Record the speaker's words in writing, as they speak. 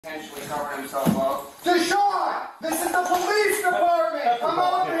Potentially covering himself up. Deshaun! This is the police department! Come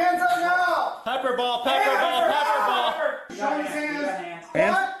on, with your hands up now! Pepper ball, pepper ball, pepper ball! Show his hands.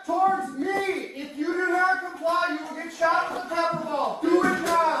 Back towards me! If you do not comply, you will get shot with a pepper ball. Do it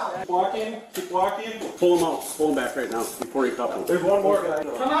now! Keep walking. Pull him out. Pull him back right now before you cuff him. There's one more guy.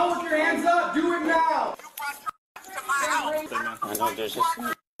 Come out with your hands up. Do it now! I know, there's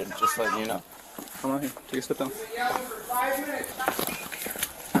just letting you know. Come on here, take a step down. Yelling for 5 minutes.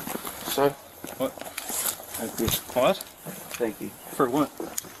 Sir? What? Thank you. What? Thank you. For what?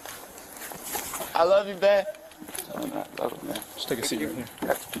 I love you, man. I love you, man. Just take a seat right here.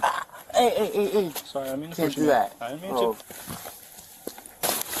 Hey. Sorry, I mean to Can't push do you. that. I didn't mean Bro. to.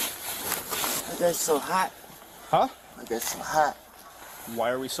 I get so hot. Huh? I get so hot. Why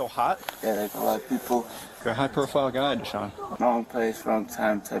are we so hot? Yeah, like a lot of people. You're a high-profile guy, Deshaun. Wrong place, wrong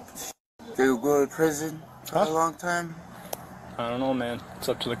time type of shit. They will go to prison for a long time. I don't know, man. It's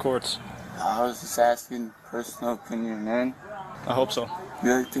up to the courts. I was just asking personal opinion, man. I hope so. You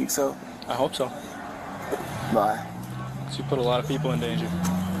really think so? I hope so. Bye. So you put a lot of people in danger.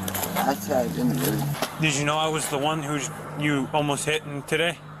 Actually, I didn't really. Did you know I was the one who you almost hit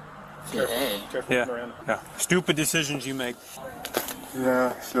today? Yeah. Careful with Miranda. Yeah. Stupid decisions you make.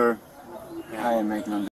 Yeah, sure. I ain't making no